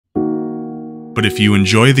But if you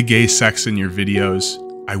enjoy the gay sex in your videos,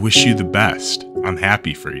 I wish you the best. I'm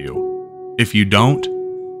happy for you. If you don't,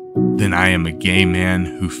 then I am a gay man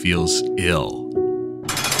who feels ill.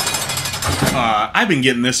 I've been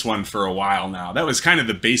getting this one for a while now. That was kind of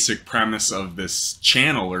the basic premise of this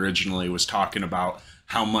channel originally, was talking about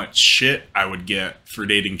how much shit I would get for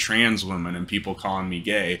dating trans women and people calling me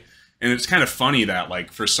gay. And it's kind of funny that,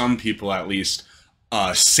 like, for some people at least,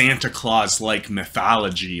 Santa Claus-like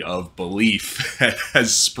mythology of belief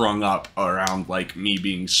has sprung up around, like, me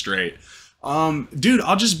being straight. Dude,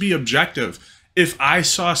 I'll just be objective. If I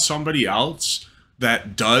saw somebody else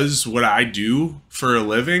that does what I do for a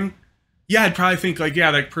living, yeah, I'd probably think, like,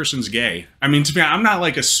 yeah, that person's gay. I mean, to be honest, I'm not,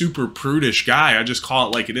 like, a super prudish guy. I just call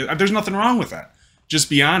it like it is. There's nothing wrong with that. Just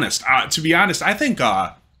be honest. To be honest, I think,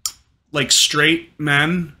 like, straight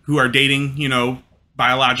men who are dating, you know,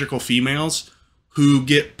 biological females who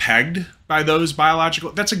get pegged by those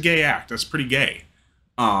biological, that's a gay act. That's pretty gay.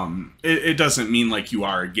 It doesn't mean, like, you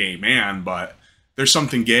are a gay man, but there's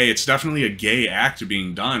something gay. It's definitely a gay act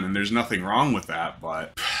being done, and there's nothing wrong with that.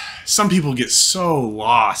 But some people get so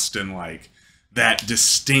lost in, like, that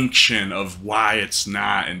distinction of why it's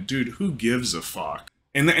not. And dude, who gives a fuck?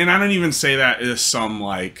 And I don't even say that as some,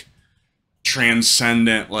 like,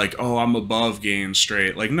 transcendent, like, oh, I'm above gay and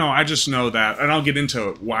straight. Like, no, I just know that, and I'll get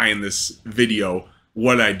into why in this video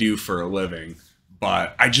what I do for a living,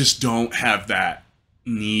 but I just don't have that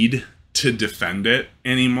need to defend it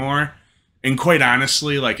anymore. And quite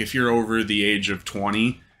honestly, like, if you're over the age of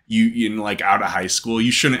 20, you like out of high school,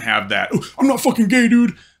 you shouldn't have that, oh, I'm not fucking gay,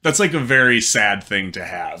 dude. That's like a very sad thing to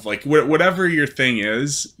have. Like, whatever your thing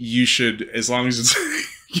is, you should, as long as it's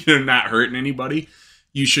you're not hurting anybody,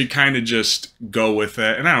 you should kind of just go with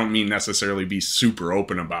it. And I don't mean necessarily be super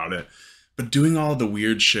open about it, but doing all the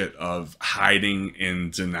weird shit of hiding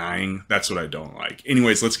and denying, that's what I don't like.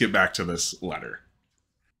 Anyways, let's get back to this letter.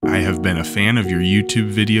 I have been a fan of your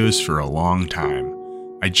YouTube videos for a long time.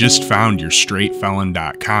 I just found your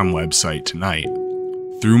straightfelon.com website tonight.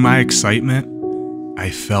 Through my excitement, I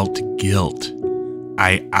felt guilt.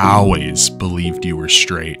 I always believed you were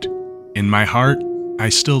straight. In my heart, I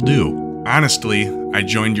still do. Honestly, I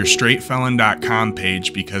joined your straightfelon.com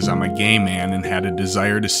page because I'm a gay man and had a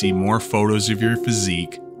desire to see more photos of your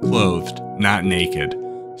physique, clothed, not naked.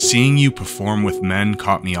 Seeing you perform with men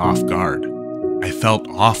caught me off guard. I felt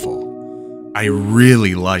awful. I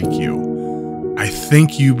really like you. I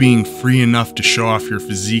think you being free enough to show off your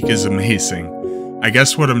physique is amazing. I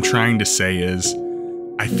guess what I'm trying to say is,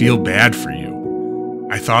 I feel bad for you.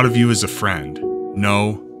 I thought of you as a friend.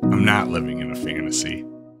 No, I'm not living in a fantasy.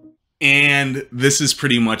 And this is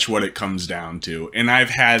pretty much what it comes down to. And I've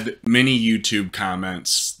had many YouTube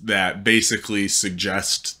comments that basically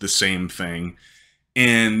suggest the same thing.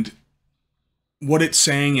 And what it's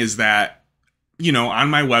saying is that, you know, on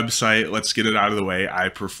my website, let's get it out of the way, I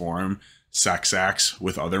perform sex acts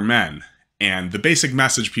with other men. And the basic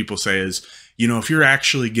message people say is, you know, if you're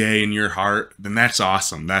actually gay in your heart, then that's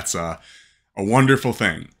awesome. That's a wonderful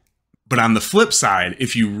thing. But on the flip side,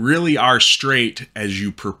 if you really are straight as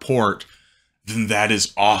you purport, then that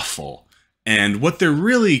is awful. And what they're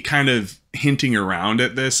really kind of hinting around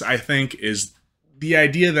at this, I think, is the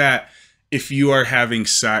idea that if you are having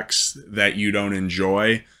sex that you don't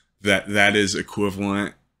enjoy, that is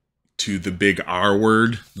equivalent to the big R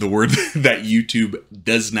word, the word that YouTube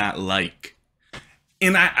does not like.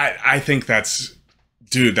 And I think that's,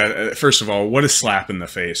 dude, that first of all, what a slap in the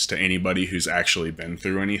face to anybody who's actually been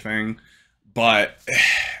through anything. But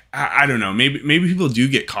I don't know, maybe people do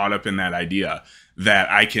get caught up in that idea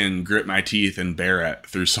that I can grit my teeth and bear it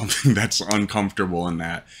through something that's uncomfortable and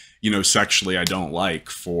that, you know, sexually I don't like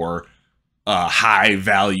for a high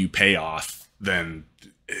value payoff. Then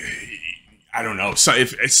I don't know. So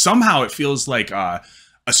if somehow it feels like a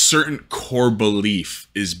certain core belief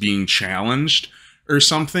is being challenged or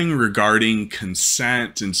something regarding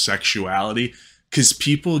consent and sexuality, because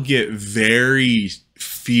people get very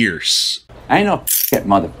fierce. I ain't no shit,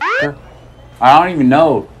 motherfucker. I don't even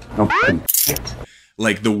know no shit.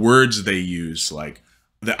 Like the words they use, like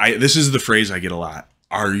this is the phrase I get a lot.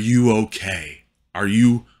 Are you okay? Are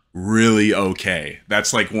you really okay?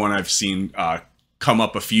 That's like one I've seen come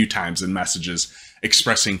up a few times in messages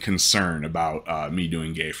expressing concern about me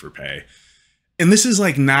doing Gay4Pay. And this is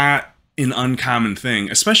like not an uncommon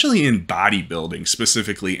thing, especially in bodybuilding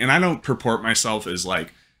specifically. And I don't purport myself as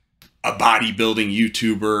like a bodybuilding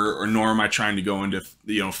YouTuber, or nor am I trying to go into,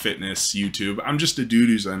 you know, fitness YouTube. I'm just a dude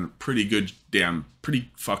who's in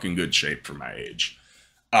pretty fucking good shape for my age.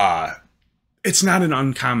 it's not an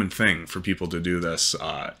uncommon thing for people to do this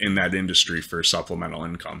in that industry for supplemental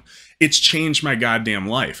income. It's changed my goddamn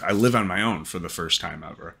life. I live on my own for the first time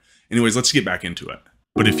ever. Anyways, let's get back into it.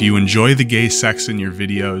 But if you enjoy the gay sex in your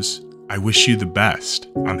videos, I wish you the best.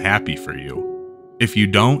 I'm happy for you. If you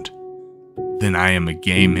don't, then I am a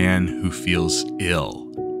gay man who feels ill.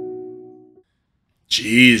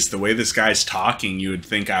 Jeez, the way this guy's talking, you would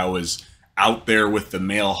think I was out there with the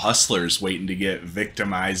male hustlers waiting to get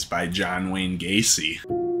victimized by John Wayne Gacy.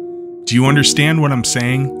 Do you understand what I'm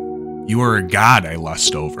saying? You are a god I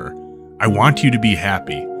lust over. I want you to be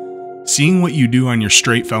happy. Seeing what you do on your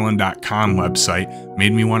straightfelon.com website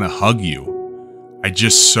made me want to hug you. I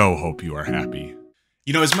just so hope you are happy.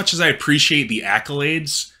 You know, as much as I appreciate the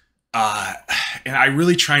accolades, and I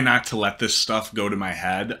really try not to let this stuff go to my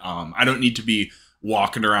head. I don't need to be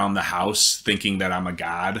walking around the house thinking that I'm a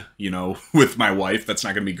god, you know, with my wife. That's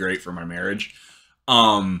not going to be great for my marriage.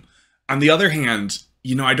 On the other hand,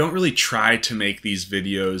 you know, I don't really try to make these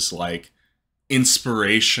videos like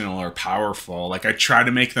inspirational or powerful. Like I try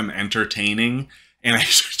to make them entertaining, and I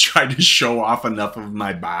try to show off enough of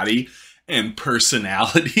my body and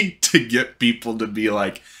personality to get people to be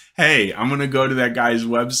like, hey, I'm going to go to that guy's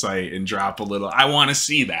website and drop a little. I want to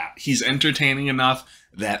see that. He's entertaining enough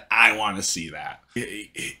that I want to see that.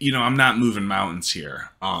 You know, I'm not moving mountains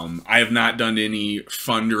here. I have not done any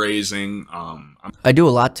fundraising. I do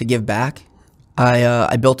a lot to give back.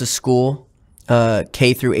 I built a school,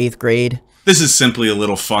 K through 8th grade. This is simply a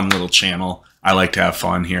little fun little channel. I like to have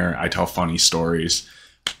fun here. I tell funny stories.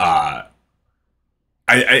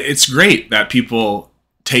 It's great that people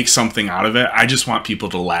take something out of it. I just want people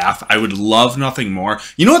to laugh. I would love nothing more.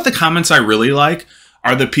 You know what the comments I really like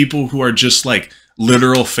are the people who are just like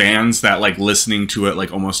literal fans that like listening to it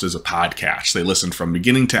like almost as a podcast. They listen from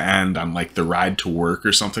beginning to end on like the ride to work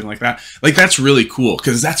or something like that. Like that's really cool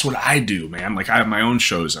because that's what I do, man. Like I have my own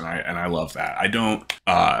shows and I love that. I don't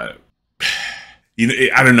you know,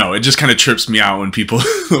 I don't know. It just kind of trips me out when people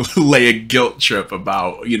lay a guilt trip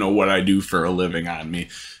about, you know, what I do for a living on me.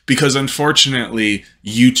 Because unfortunately,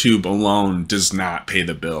 YouTube alone does not pay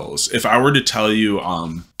the bills. If I were to tell you,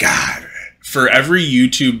 God, for every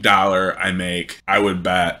YouTube dollar I make, I would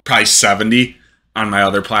bet probably 70 on my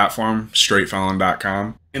other platform,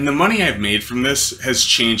 straightfelon.com. And the money I've made from this has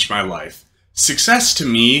changed my life. Success to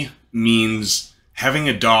me means having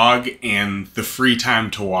a dog and the free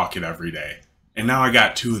time to walk it every day. And now I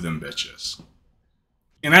got 2 of them bitches.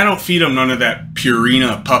 And I don't feed them none of that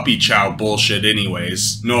Purina puppy chow bullshit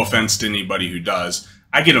anyways. No offense to anybody who does.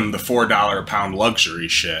 I get them the $4 a pound luxury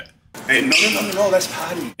shit. And no, that's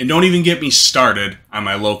potty. And don't even get me started on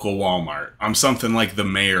my local Walmart. I'm something like the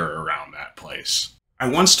mayor around that place. I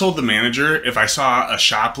once told the manager if I saw a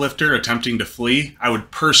shoplifter attempting to flee, I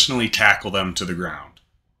would personally tackle them to the ground.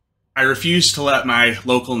 I refuse to let my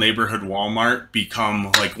local neighborhood Walmart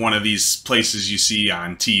become like one of these places you see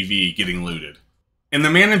on TV getting looted. And the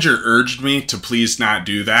manager urged me to please not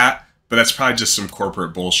do that, but that's probably just some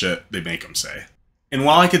corporate bullshit they make them say. And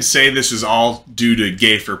while I could say this is all due to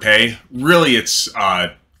Gay4Pay, really it's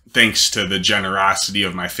thanks to the generosity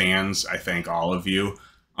of my fans. I thank all of you.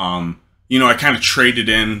 You know, I kind of traded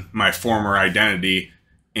in my former identity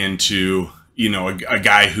into, you know, a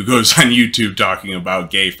guy who goes on YouTube talking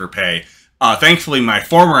about Gay4Pay. Thankfully, my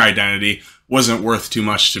former identity wasn't worth too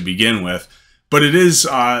much to begin with, but it is...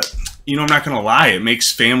 you know, I'm not going to lie, it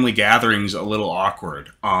makes family gatherings a little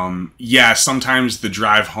awkward. Yeah, sometimes the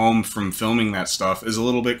drive home from filming that stuff is a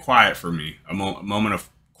little bit quiet for me. A moment of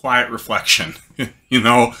quiet reflection, you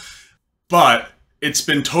know? But it's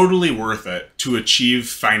been totally worth it to achieve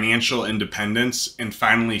financial independence and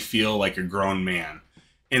finally feel like a grown man.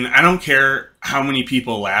 And I don't care how many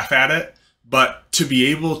people laugh at it, but to be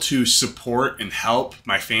able to support and help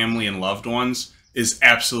my family and loved ones is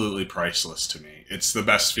absolutely priceless to me. It's the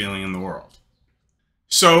best feeling in the world.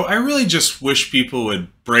 So I really just wish people would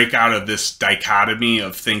break out of this dichotomy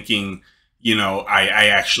of thinking, you know, I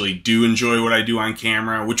actually do enjoy what I do on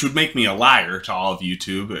camera, which would make me a liar to all of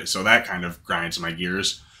YouTube. So that kind of grinds my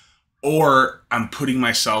gears. Or I'm putting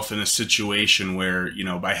myself in a situation where, you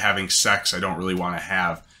know, by having sex I don't really want to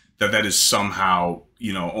have, that is somehow,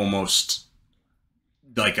 you know, almost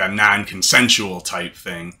like a non-consensual type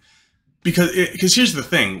thing. Because here's the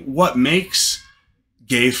thing, what makes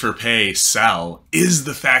Gay4Pay sell is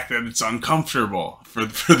the fact that it's uncomfortable for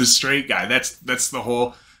the straight guy. That's the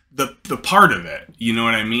whole, the part of it, you know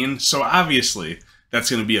what I mean? So obviously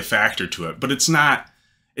that's going to be a factor to it, but it's not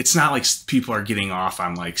like people are getting off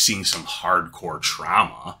on like seeing some hardcore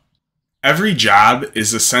trauma. Every job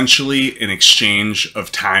is essentially an exchange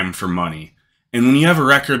of time for money. And when you have a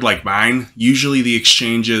record like mine, usually the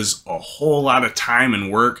exchange is a whole lot of time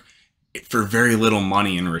and work for very little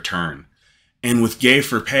money in return. And with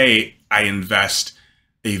Gay4Pay, I invest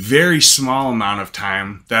a very small amount of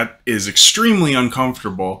time that is extremely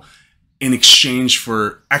uncomfortable in exchange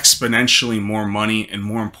for exponentially more money and,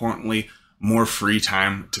 more importantly, more free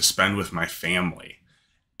time to spend with my family.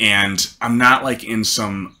 And I'm not like in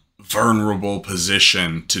some vulnerable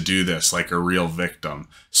position to do this like a real victim.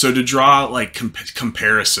 So to draw like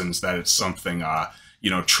comparisons that it's something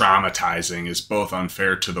traumatizing is both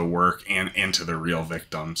unfair to the work and to the real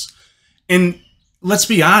victims. And let's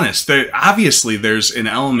be honest, obviously there's an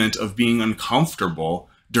element of being uncomfortable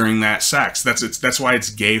during that sex. That's why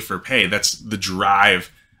it's Gay4Pay. That's the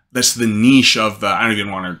drive. That's the niche of the, I don't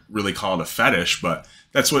even want to really call it a fetish, but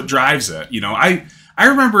that's what drives it. I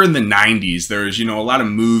remember in the 90s, there was, a lot of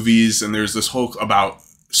movies, and there's this whole about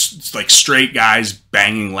like straight guys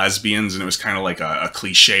banging lesbians, and it was kind of like a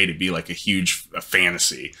cliche to be like a huge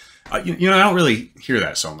fantasy. I don't really hear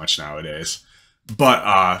that so much nowadays, but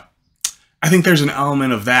I think there's an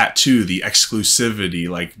element of that too, the exclusivity,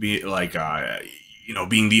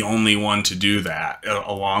 being the only one to do that,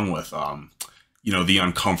 along with the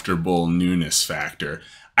uncomfortable newness factor.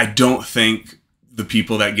 I don't think the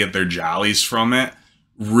people that get their jollies from it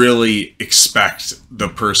really expect the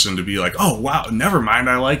person to be like, oh wow, never mind,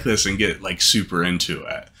 I like this, and get like super into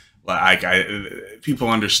it. Like people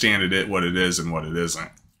understand it what it is and what it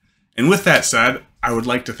isn't. And with that said, I would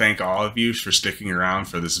like to thank all of you for sticking around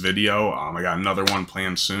for this video. I got another one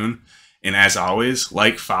planned soon. And as always,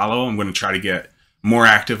 like, follow. I'm going to try to get more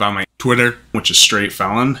active on my Twitter, which is Straight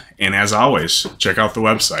Felon. And as always, check out the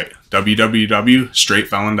website,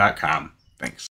 www.straightfelon.com. Thanks.